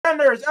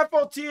Contenders,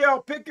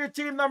 FOTL, pick your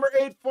team number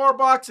 8,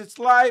 4-box. It's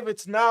live,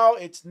 it's now,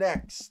 it's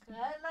next. Good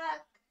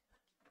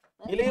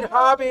luck. Elite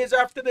Hobbies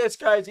after this,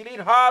 guys.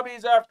 Elite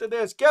Hobbies after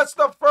this. Guess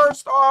the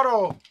first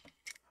auto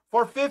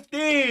for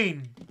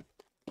 15.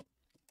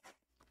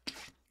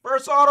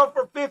 First auto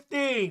for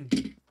 15.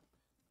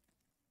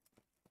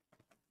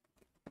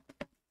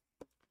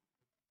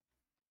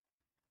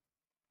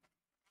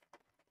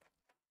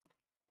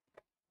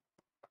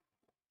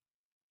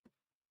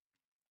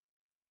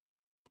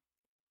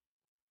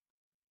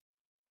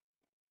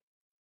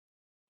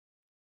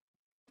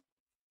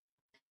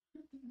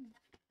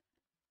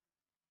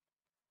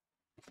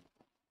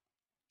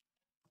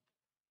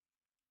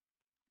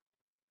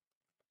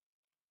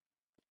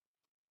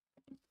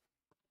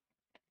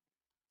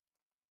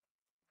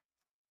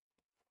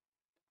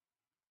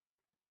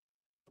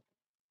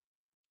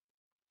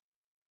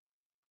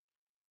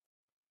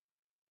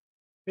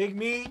 Big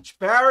Meech,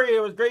 Barry,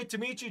 it was great to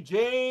meet you.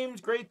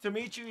 James, great to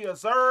meet you.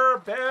 Yes,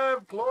 sir.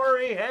 Bev,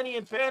 Glory, Henny,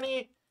 and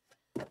Penny.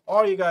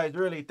 All you guys,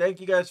 really,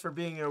 thank you guys for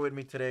being here with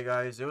me today,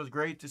 guys. It was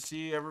great to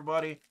see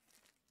everybody.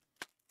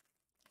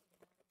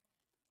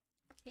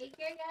 Take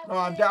care, guys.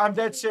 No, I'm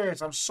dead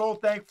serious. I'm so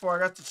thankful I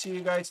got to see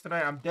you guys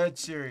tonight. I'm dead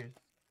serious.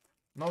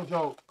 No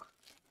joke.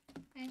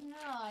 I know.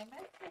 I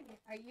miss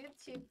our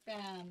YouTube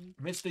fam.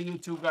 Miss the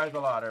YouTube guys a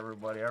lot,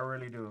 everybody. I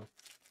really do.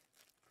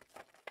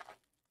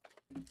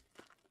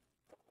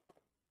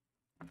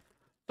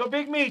 So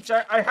Big Meech,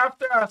 I have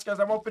to ask as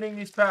I'm opening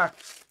these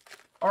packs.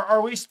 Are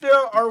we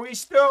still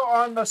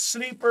on the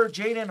sleeper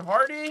Jaden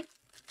Hardy?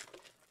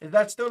 Is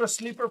that still the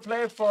sleeper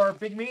play for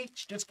Big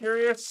Meech? Just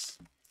curious.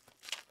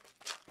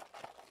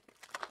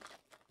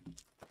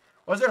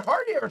 Was it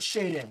Hardy or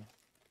Shaden?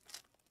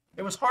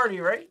 It was Hardy,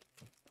 right?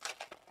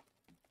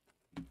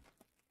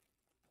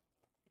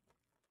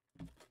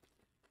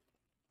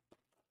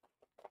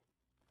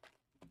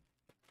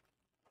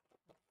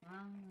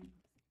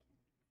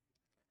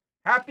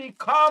 Happy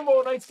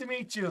combo. Nice to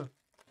meet you.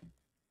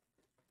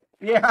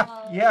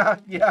 Yeah, yeah.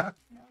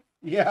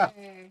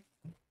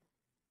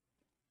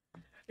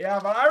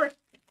 Yeah,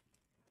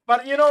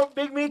 but you know,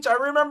 Big Meech, I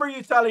remember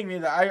you telling me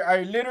that.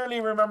 I literally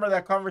remember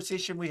that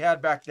conversation we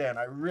had back then.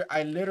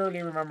 I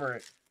literally remember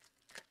it.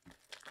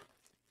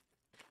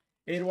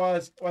 It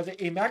was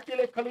it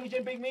Immaculate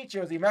Collegian, Big Meech?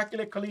 It was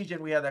Immaculate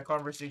Collegian we had that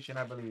conversation,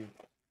 I believe.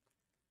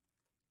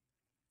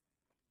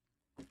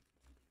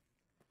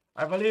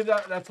 I believe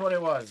that's what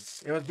it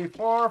was. It was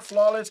before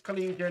Flawless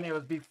Collegian. It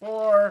was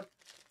before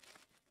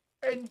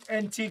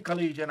NT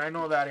Collegian. I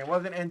know that. It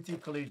wasn't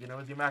NT Collegian. It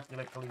was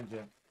Immaculate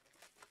Collegian.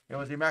 It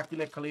was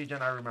Immaculate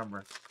Collegian, I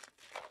remember.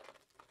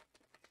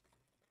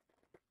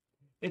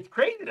 It's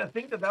crazy to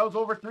think that was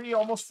over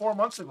almost 4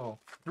 months ago.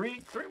 Three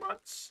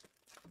months?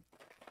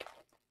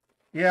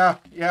 Yeah,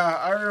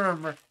 I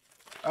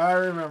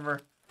remember.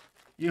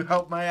 You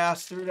helped my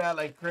ass through that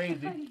like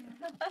crazy.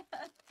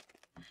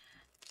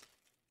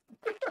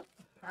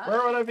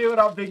 Where would I be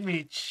without Big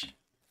Meech?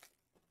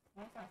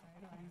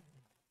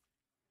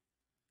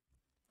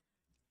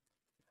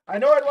 I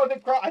know it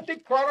wasn't. I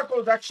think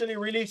Chronicles actually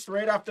released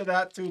right after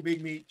that too,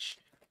 Big Meech.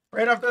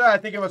 Right after that, I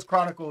think it was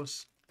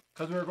Chronicles.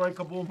 Because we were going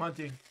kaboom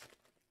hunting.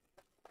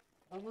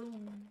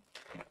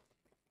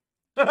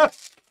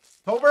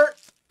 Tobert?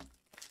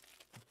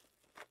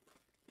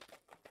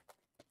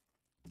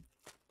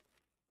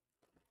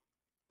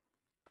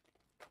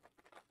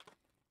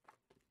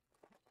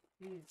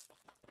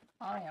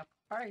 Oh, yeah, of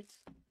course.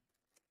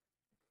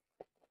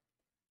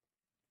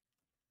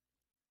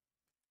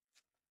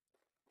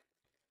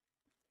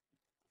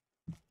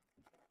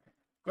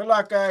 Good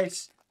luck,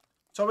 guys.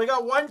 So we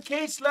got one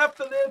case left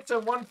of this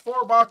and one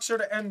 4-boxer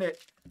to end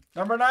it.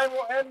 Number 9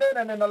 will end it,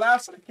 and then the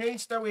last of the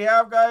case that we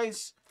have,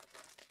 guys,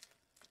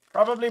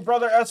 probably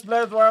Brother S.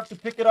 Blaze will have to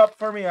pick it up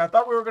for me. I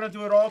thought we were going to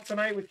do it all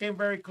tonight. We came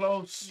very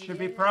close. Should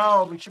be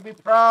proud. We should be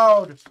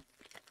proud.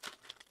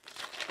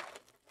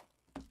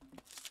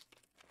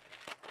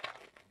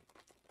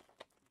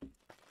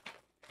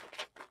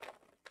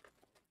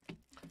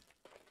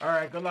 All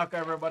right, good luck,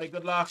 everybody.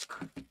 Good luck.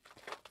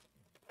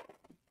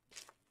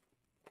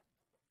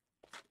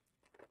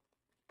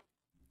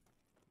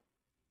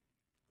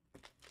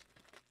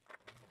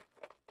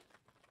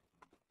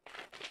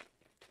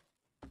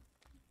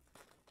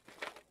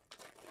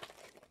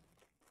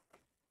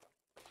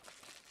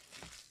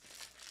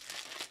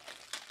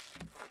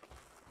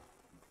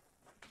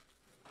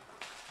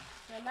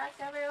 Good luck,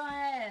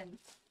 everyone.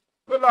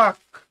 Good luck.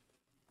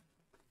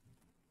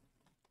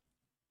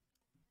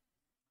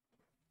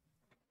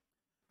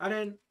 And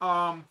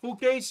then full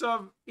case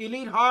of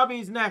Elite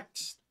Hobbies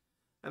next.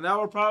 And that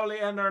will probably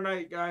end our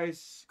night,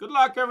 guys. Good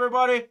luck,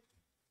 everybody.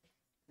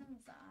 That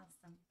was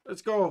awesome.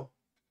 Let's go.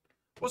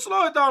 We'll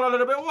slow it down a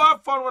little bit. We'll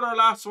have fun with our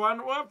last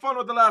one. We'll have fun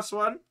with the last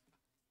one.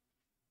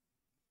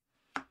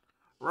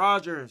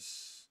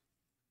 Rogers.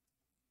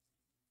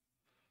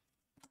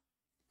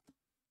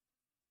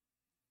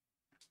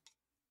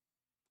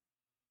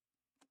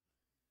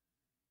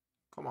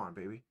 Come on,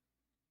 baby.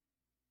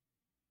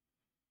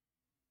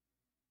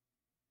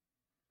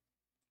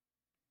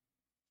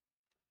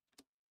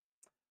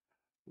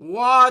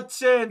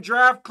 Watson,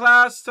 draft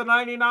class to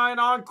 99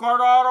 on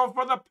card auto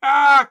for the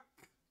pack.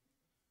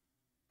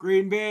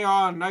 Green Bay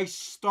on. Nice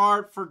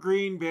start for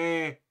Green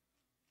Bay.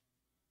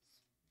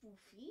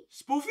 Spoofy?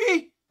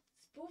 Spoofy?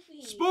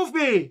 Spoofy.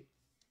 Spoofy!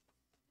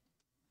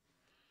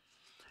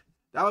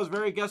 That was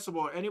very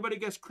guessable. Anybody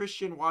guess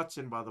Christian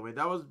Watson, by the way?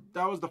 That was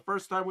the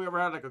first time we ever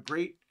had like a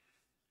great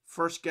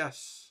first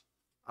guess.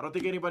 I don't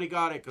think anybody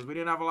got it because we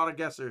didn't have a lot of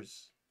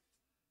guessers.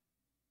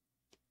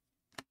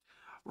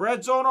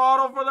 Red zone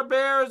auto for the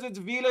Bears. It's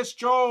Velus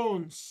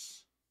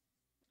Jones.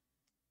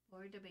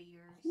 For the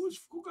Bears.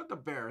 Who got the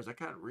Bears? I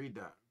can't read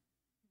that.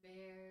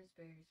 Bears.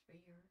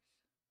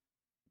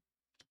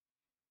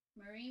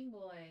 Marine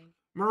boy.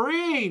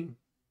 Marine.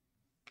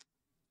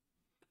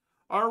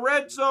 Our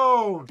red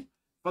zone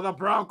for the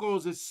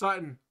Broncos is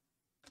Sutton.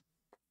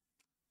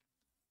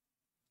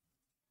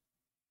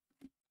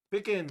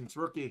 Pickens,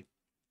 rookie.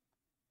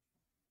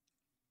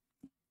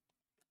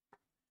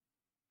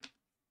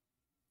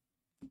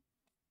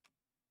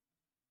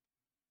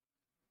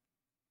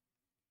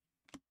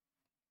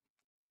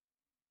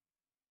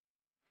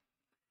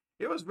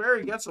 It was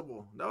very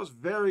guessable. That was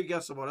very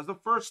guessable. That's the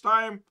first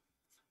time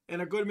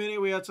in a good minute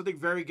we had something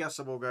very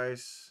guessable,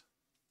 guys.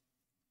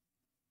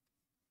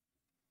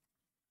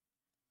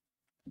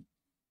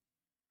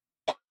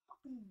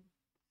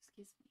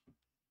 Excuse me.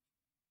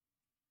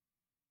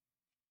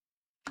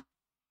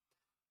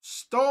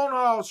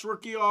 Stonehouse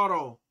rookie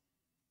auto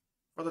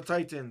for the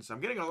Titans. I'm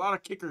getting a lot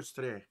of kickers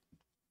today.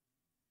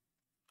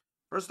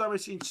 First time I've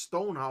seen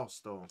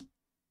Stonehouse, though.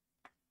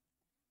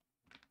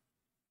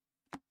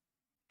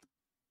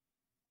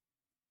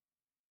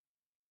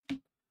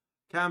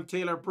 Cam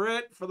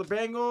Taylor-Britt for the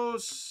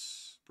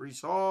Bengals.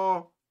 Breece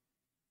Hall.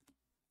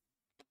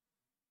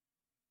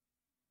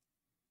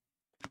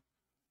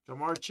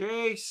 Jamar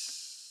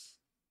Chase.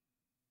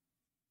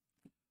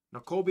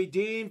 Nakobe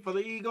Dean for the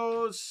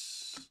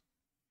Eagles.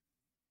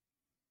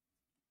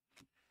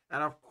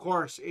 And, of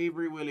course,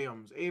 Avery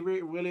Williams.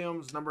 Avery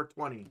Williams, number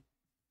 20.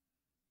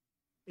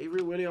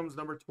 Avery Williams,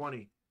 number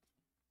 20.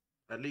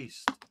 At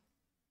least.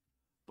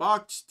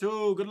 Box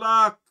 2. Good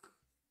luck.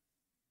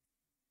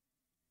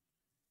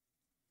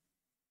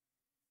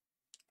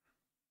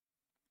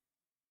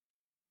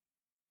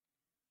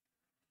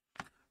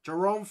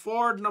 Jerome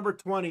Ford, number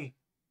 20.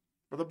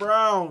 For the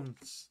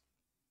Browns.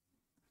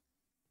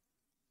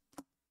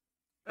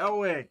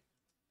 Elway.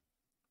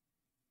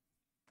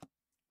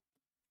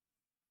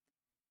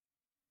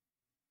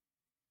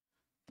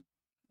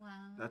 Wow.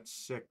 That's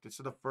sick. This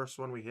is the first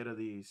one we hit of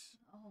these.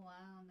 Oh,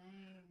 wow, nice.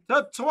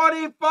 The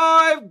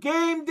 25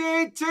 game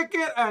day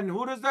ticket. And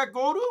who does that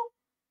go to?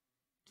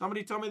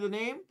 Somebody tell me the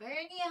name.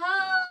 Bernie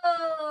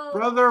Hall.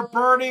 Brother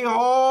Bernie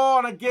Hall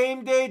on a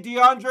game day.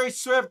 DeAndre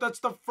Swift. That's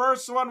the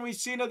first one we've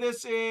seen of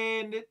this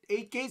in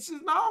 8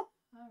 cases now.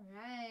 All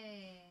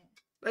right.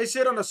 They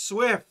sit on a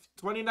Swift.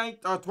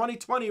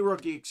 2020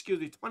 rookie.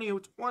 Excuse me.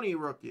 2020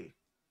 rookie.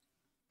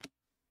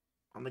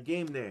 On the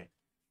game day.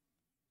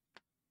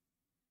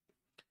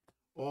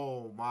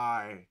 Oh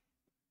my.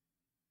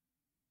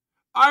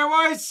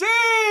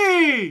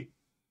 IYC!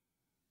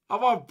 How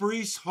about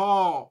Breece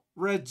Hall?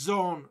 Red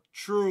zone.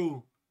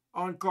 True.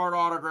 On-card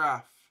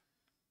autograph.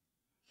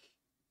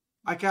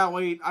 I can't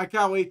wait. I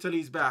can't wait till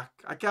he's back.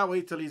 I can't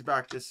wait till he's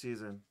back this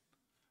season.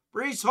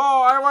 Breece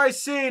Hall.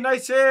 IYC.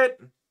 Nice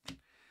hit.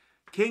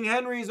 King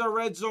Henry's a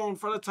red zone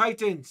for the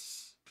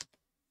Titans.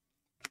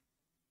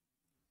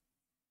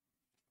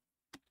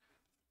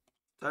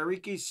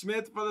 Tyreek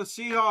Smith for the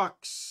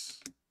Seahawks.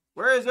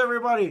 Where is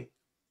everybody?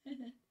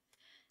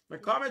 My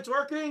comments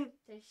working?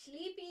 They're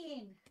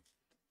sleeping.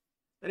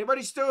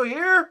 Anybody still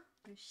here?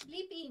 They're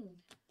sleeping.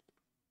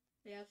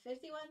 We have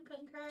 51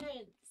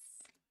 concurrents.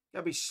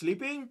 Gotta be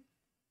sleeping?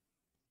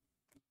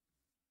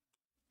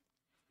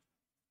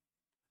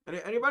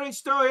 Anybody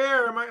still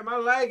here? Am I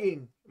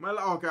lagging?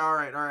 Okay, all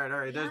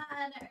right.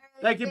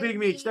 Thank you, Big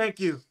Meech. Thank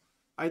you.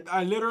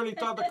 I literally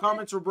thought the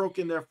comments were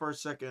broken there for a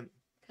second.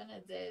 Kind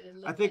of did.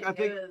 It I think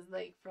it was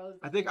like frozen.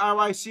 I think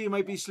IYC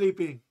might be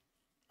sleeping.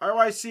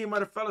 IYC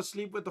might have fell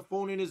asleep with the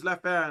phone in his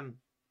left hand.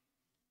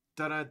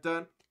 Dun dun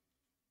dun.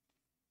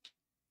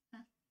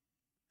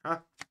 Huh?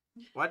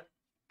 What?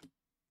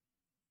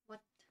 What?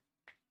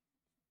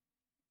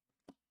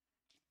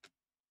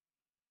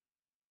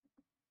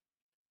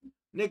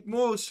 Nick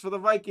Moose for the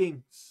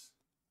Vikings.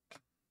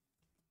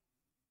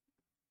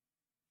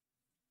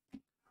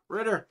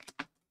 Ritter.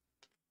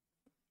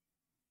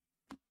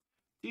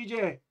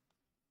 TJ.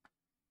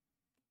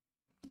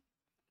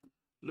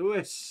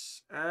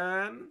 Lewis.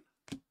 And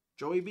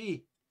Joey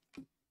B.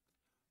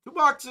 2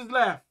 boxes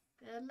left.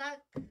 Good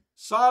luck.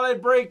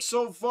 Solid break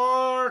so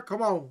far.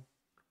 Come on.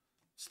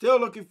 Still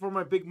looking for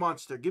my big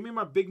monster. Give me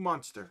my big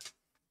monster.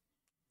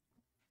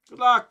 Good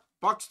luck.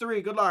 Box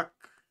 3. Good luck.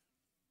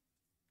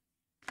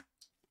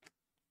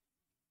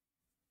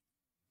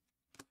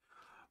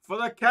 For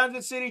the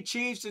Kansas City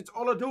Chiefs, it's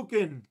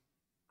Oladunkin.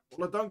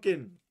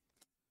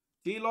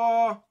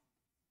 T-Law.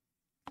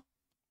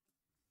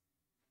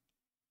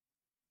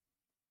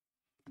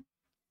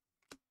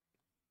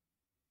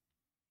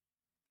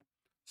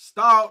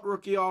 Stout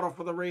rookie auto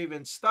for the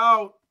Ravens.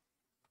 Stout.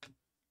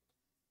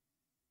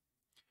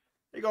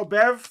 There you go,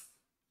 Bev.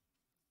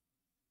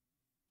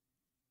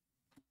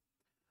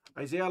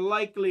 Isaiah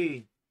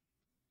Likely.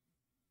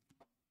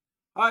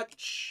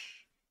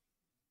 Hutch.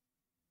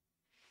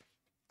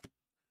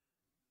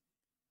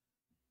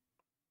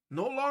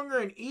 No longer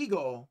an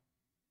Eagle.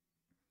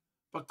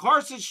 But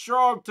Carson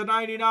Strong to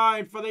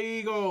 99 for the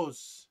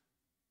Eagles.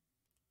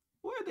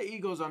 Who are the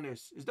Eagles on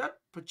this? Is that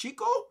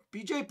Pacheco?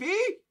 BJP?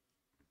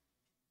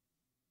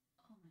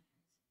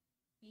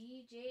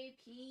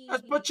 BJP.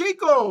 That's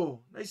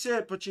Pacheco. They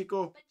said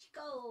Pacheco.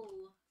 Pacheco.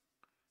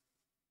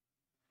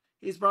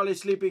 He's probably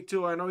sleeping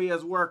too. I know he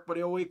has work, but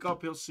he'll wake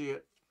up. He'll see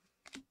it.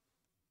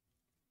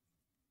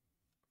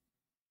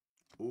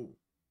 Ooh.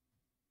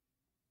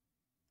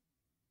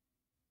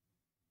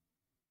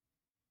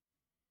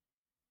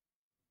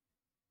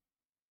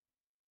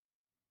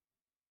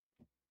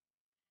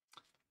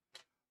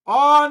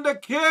 On the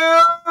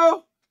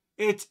kill,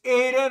 it's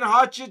Aiden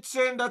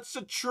Hutchinson. That's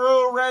the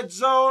true red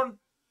zone.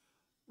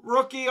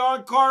 Rookie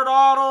on card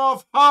auto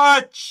of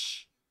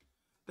Hutch.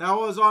 That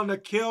was on the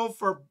kill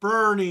for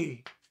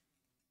Bernie.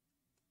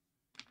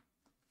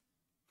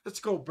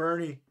 Let's go,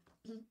 Bernie.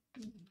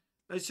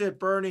 I said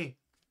Bernie.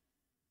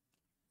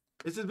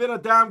 This has been a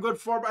damn good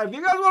form. If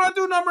you guys want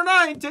to do number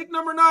 9, take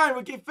number 9.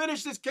 We can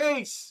finish this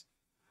case.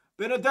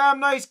 Been a damn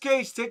nice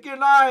case. Take your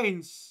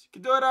 9s. You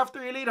can do it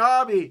after Elite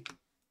Hobby.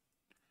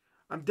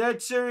 I'm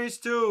dead serious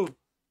too.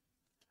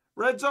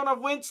 Red zone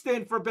of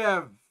Winston for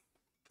Bev.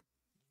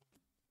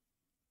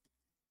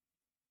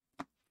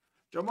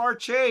 Jamar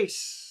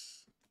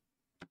Chase.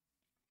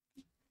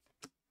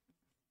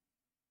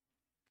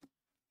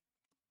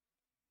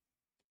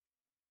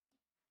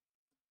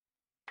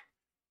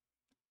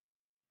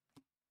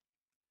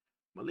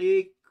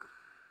 Malik.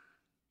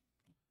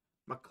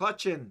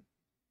 McCutcheon.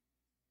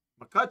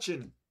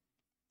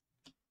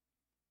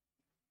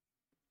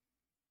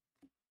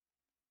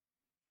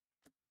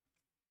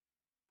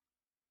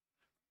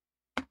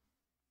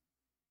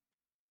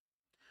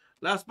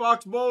 Last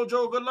box,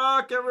 Mojo. Good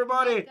luck,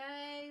 everybody. Hi,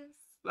 guys.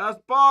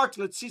 Last box.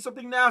 Let's see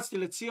something nasty.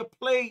 Let's see a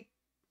plate.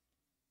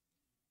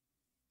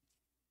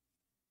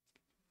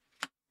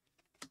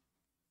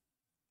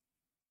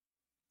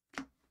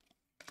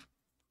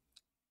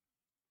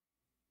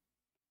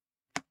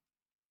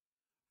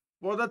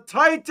 For the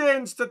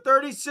Titans, to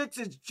 36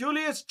 is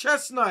Julius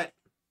Chestnut.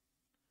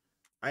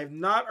 I've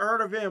not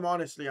heard of him,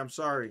 honestly. I'm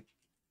sorry.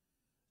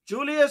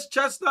 Julius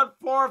Chestnut,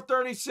 4 of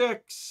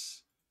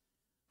 36.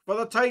 For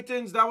the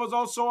Titans, that was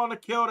also on the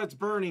kill. That's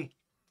Bernie.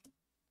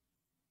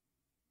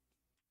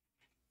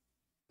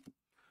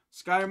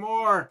 Sky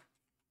Moore.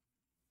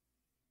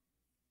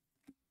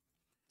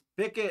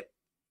 Pickett.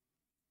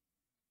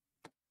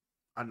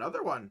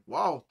 Another one.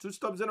 Wow, 2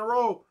 stubs in a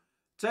row.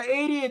 To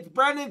 80, it's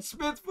Brandon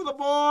Smith for the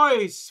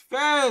boys.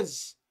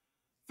 Fez,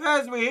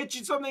 we hit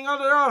you something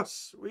other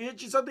else.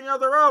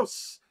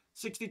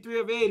 63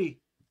 of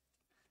 80.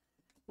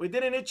 We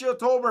didn't hit you a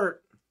Tolbert.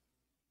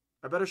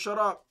 I better shut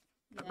up.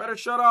 Yes. I better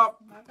shut up.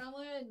 Knock on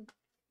wood.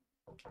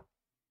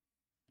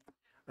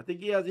 I think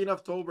he has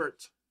enough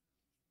Tolberts.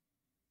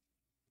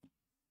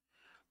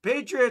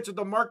 Patriots with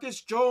the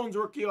Marcus Jones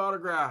rookie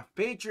autograph.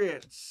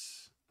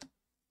 Patriots.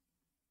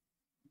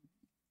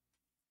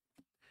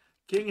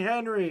 King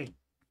Henry.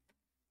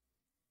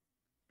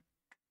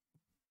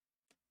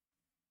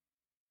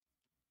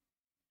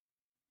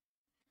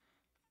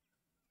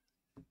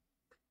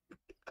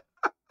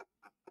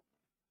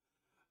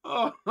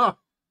 Oh,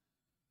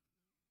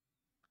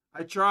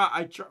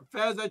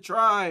 Fez, I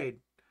tried.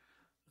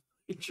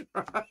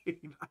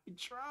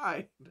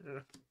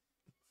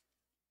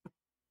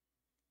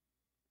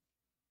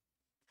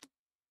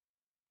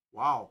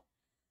 Wow.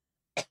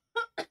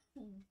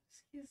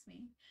 Excuse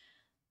me.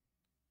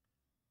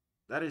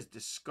 That is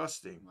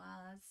disgusting. Wow,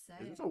 that's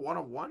sad. Is this a 1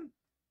 of 1?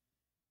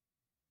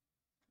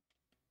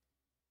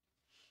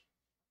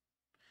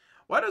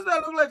 Why does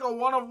that look like a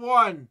 1 of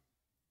 1?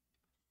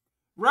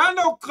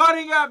 Randall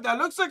Cunningham, that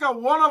looks like a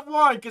 1 of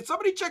 1. Can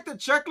somebody check the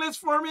checklist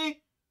for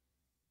me?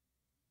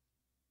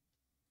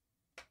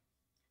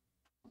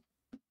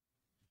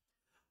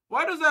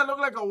 Why does that look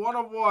like a 1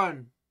 of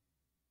 1?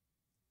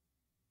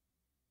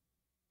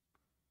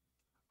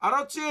 I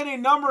don't see any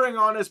numbering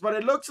on this, but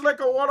it looks like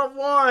a 1 of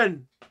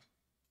 1.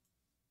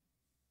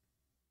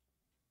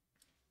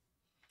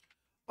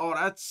 Oh,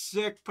 that's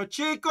sick.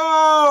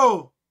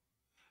 Pacheco!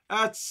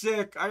 That's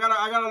sick. I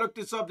gotta look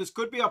this up. This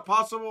could be a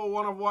possible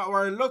 1 of 1,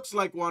 or it looks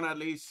like 1 at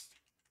least.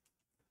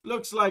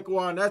 Looks like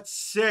 1. That's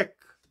sick.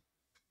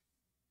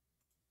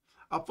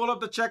 I'll pull up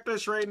the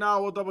checklist right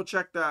now. We'll double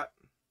check that.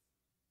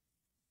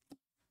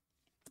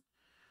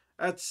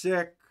 That's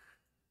sick.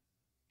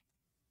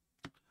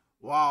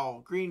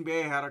 Wow. Green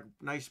Bay had a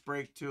nice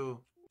break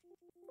too.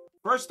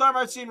 First time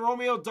I've seen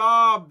Romeo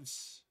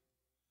Dobbs.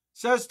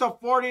 Says to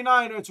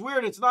 49. It's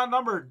weird. It's not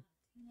numbered.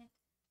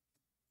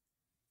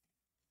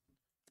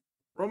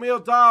 Romeo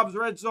Dobbs,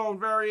 red zone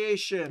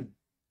variation.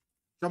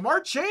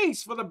 Jamar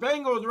Chase for the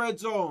Bengals, red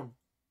zone.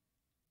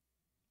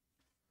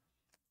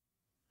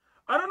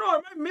 I don't know.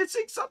 Am I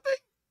missing something?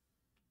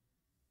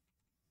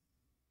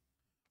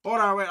 Hold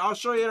on, wait. I'll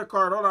show you the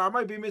card. Hold on. I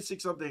might be missing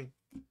something.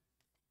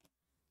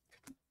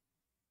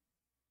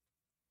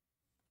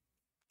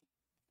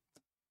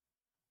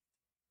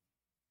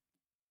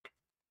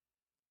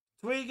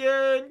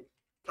 Tegan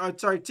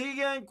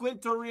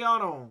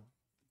Quintoriano.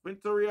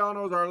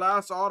 Quintoriano is our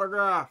last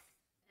autograph.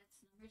 That's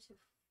number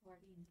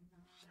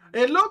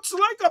 249. It looks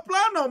like a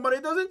platinum, but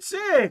it doesn't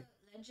say.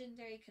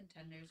 Legendary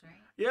Contenders,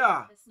 right?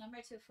 Yeah. It's number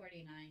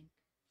 249.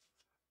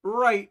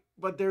 Right,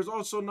 but there's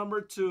also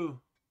number 2. Let me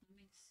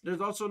see. There's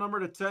also number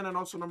to 10 and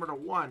also number to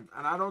 1.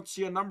 And I don't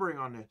see a numbering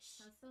on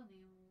this. That's the only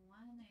one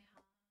I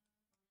have.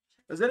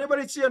 Does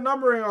anybody see a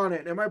numbering on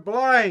it? Am I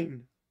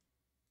blind?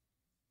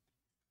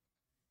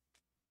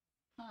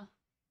 Huh.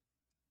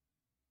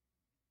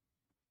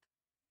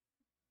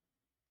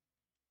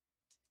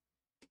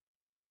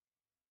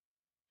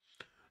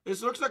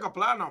 This looks like a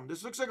platinum.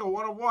 This looks like a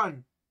 1 of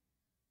 1.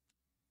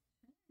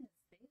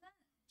 Say that?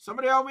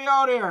 Somebody help me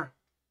out here.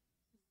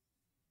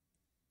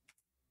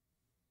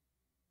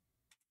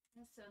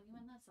 That's the only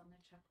one that's on the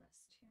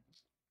checklist too.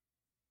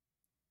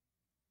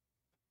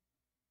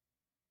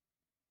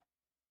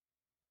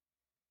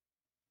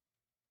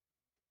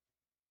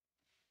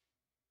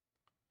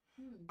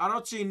 I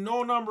don't see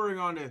no numbering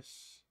on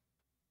this.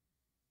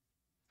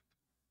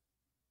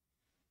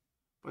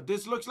 But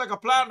this looks like a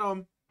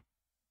platinum.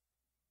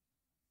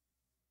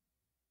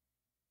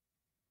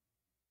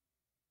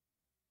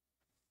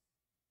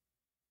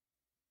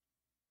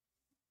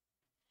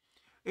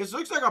 This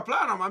looks like a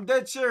platinum. I'm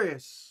dead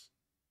serious.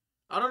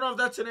 I don't know if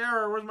that's an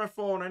error. Where's my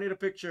phone? I need a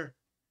picture.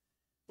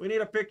 We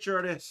need a picture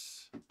of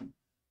this.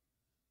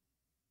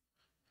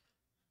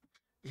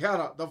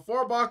 Yeah, the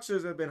 4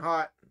 boxes have been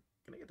hot.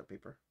 Can I get the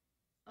paper?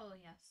 Oh,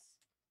 yes.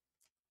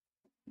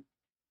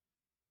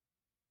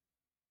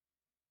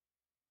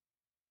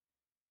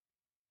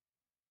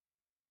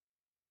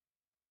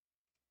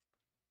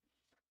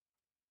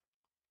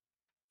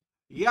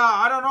 Yeah,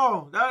 I don't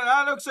know.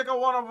 That looks like a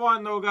 1 of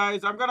 1 though,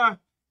 guys.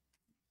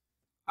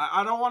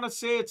 I don't want to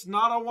say it's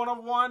not a 1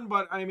 of 1,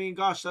 but I mean,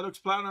 gosh, that looks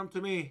platinum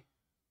to me.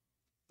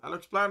 That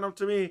looks platinum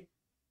to me.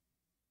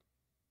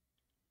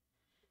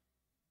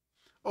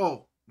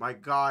 Oh my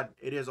God,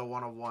 it is a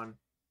 1 of 1.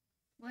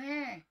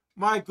 Where?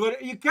 My good,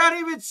 you can't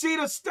even see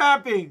the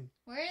stamping.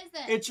 Where is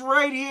it? It's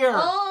right here.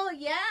 Oh,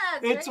 yeah.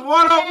 It's right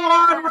 1 of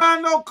there. 1,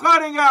 Randall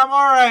Cunningham.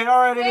 All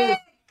right, it is.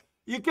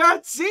 You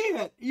can't see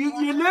it.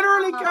 You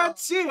literally can't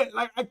see it.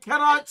 Like, I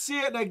cannot see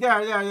it. Like,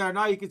 there.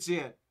 Now you can see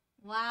it.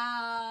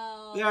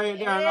 Wow. There you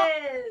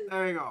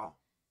It go.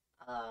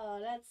 Oh,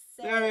 that's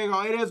sick. There you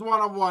go. It is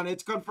 1 of 1.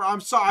 It's confirmed.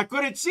 I'm sorry. I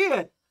couldn't see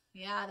it.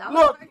 Yeah, that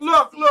was hard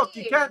to Look.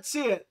 see. You can't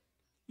see it.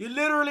 You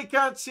literally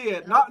can't see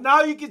it.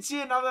 Now you can see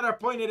it now that I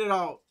pointed it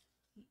out.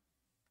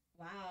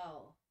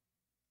 Wow.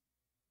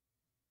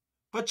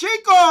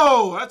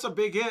 Pacheco! That's a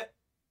big hit.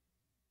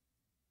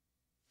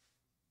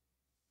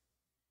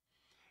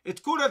 It's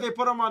cool that they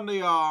put him on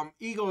the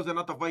Eagles and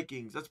not the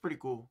Vikings. That's pretty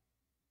cool.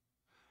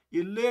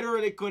 You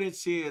literally couldn't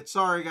see it.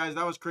 Sorry, guys.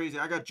 That was crazy.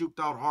 I got juked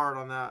out hard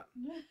on that.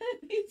 Me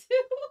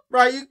too.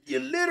 Right, you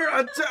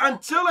literally,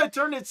 until I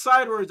turned it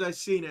sideways, I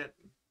seen it.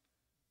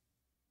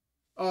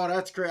 Oh,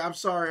 that's great. I'm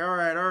sorry. All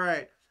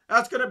right.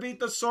 That's going to beat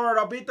the sword.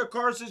 I'll beat the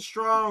Carson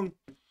Strong.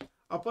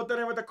 I'll put that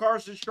in with the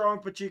Carson Strong,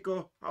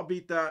 Pacheco. I'll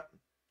beat that.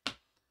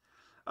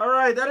 All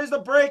right, that is the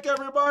break,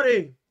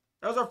 everybody.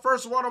 That was our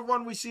first 1 of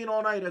 1 we've seen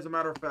all night, as a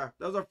matter of fact.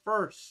 That was our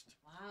first.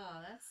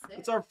 Wow, that's sick.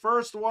 It's our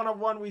first 1 of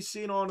 1 we've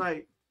seen all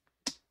night.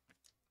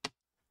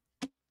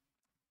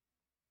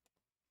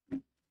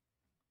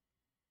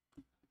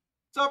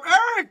 What's up,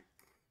 Eric?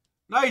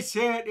 Nice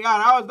hit. Yeah,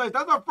 that was nice.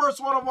 That's our first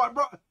 1 of 1.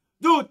 Bro,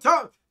 dude,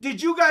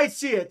 did you guys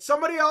see it?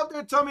 Somebody out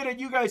there tell me that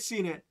you guys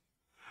seen it.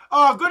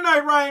 Oh, good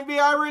night, Ryan B.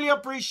 I really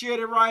appreciate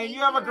it, Ryan. Thank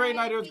you have a you, great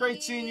night. It was Ryan great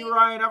B. seeing you,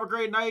 Ryan. Have a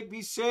great night.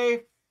 Be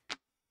safe.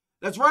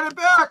 Let's run it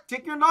back.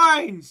 Take your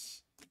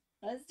 9s.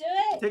 Let's do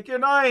it. Take your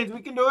 9s.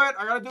 We can do it.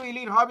 I got to do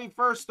Elite Hobby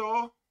first,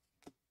 though.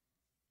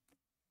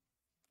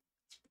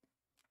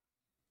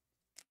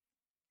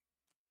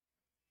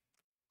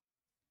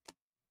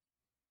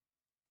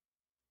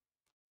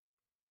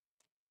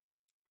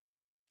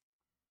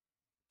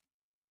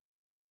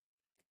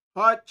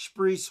 Hutch,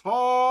 Brees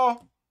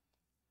Hall,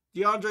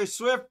 DeAndre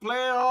Swift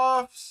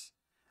playoffs,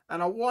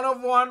 and a 1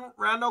 of 1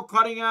 Randall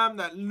Cunningham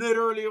that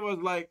literally was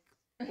like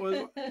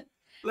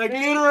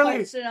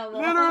literally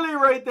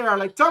right there.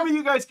 Like, tell me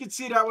you guys can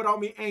see that without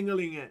me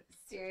angling it.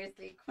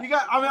 Seriously. You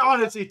guys, I mean,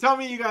 honestly, tell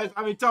me,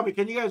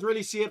 can you guys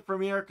really see it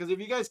from here? Because if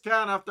you guys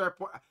can, after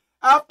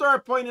I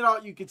point it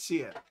out, you can see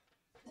it.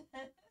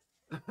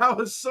 That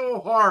was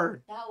so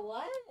hard.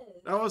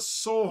 That was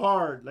so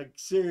hard. Like,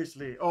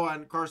 seriously. Oh,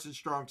 and Carson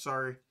Strong,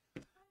 sorry.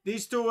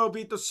 These two will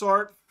beat the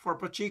sort for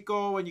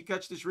Pacheco when you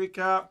catch this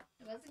recap.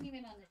 It wasn't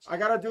even on the chat. I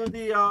got to do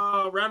the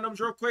randoms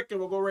real quick,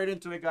 and we'll go right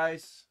into it,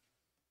 guys.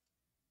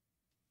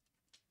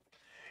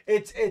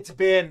 It's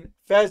been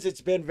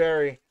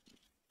very...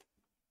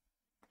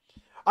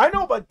 I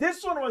know, but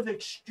this one was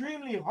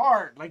extremely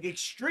hard. Like,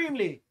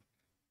 extremely.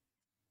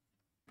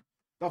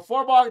 The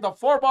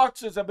four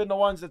boxes have been the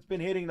ones that's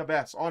been hitting the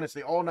best,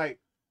 honestly, all night.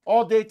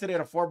 All day today,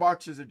 the 4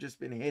 boxes have just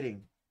been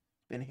hitting.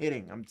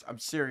 I'm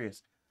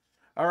serious.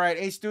 All right,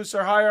 ace deuce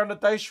or higher on the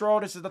dice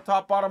roll. This is the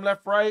top, bottom,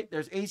 left, right.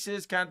 There's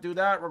aces, can't do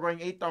that. We're going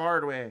 8 the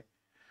hard way.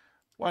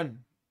 1,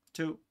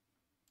 2,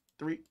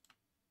 3,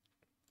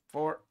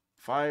 4,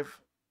 5,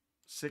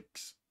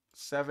 6,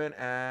 7,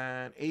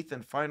 and 8th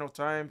and final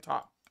time,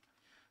 top.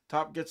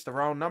 Top gets the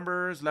round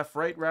numbers. Left,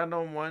 right,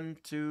 random. 1,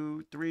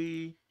 2,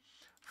 3,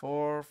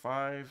 4,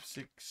 5,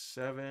 6,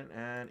 7,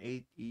 and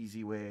 8.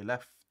 Easy way.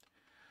 Left.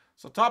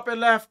 So top and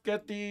left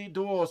get the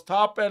duels.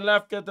 Top and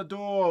left get the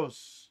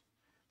duels.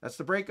 That's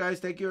the break, guys.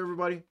 Thank you, everybody.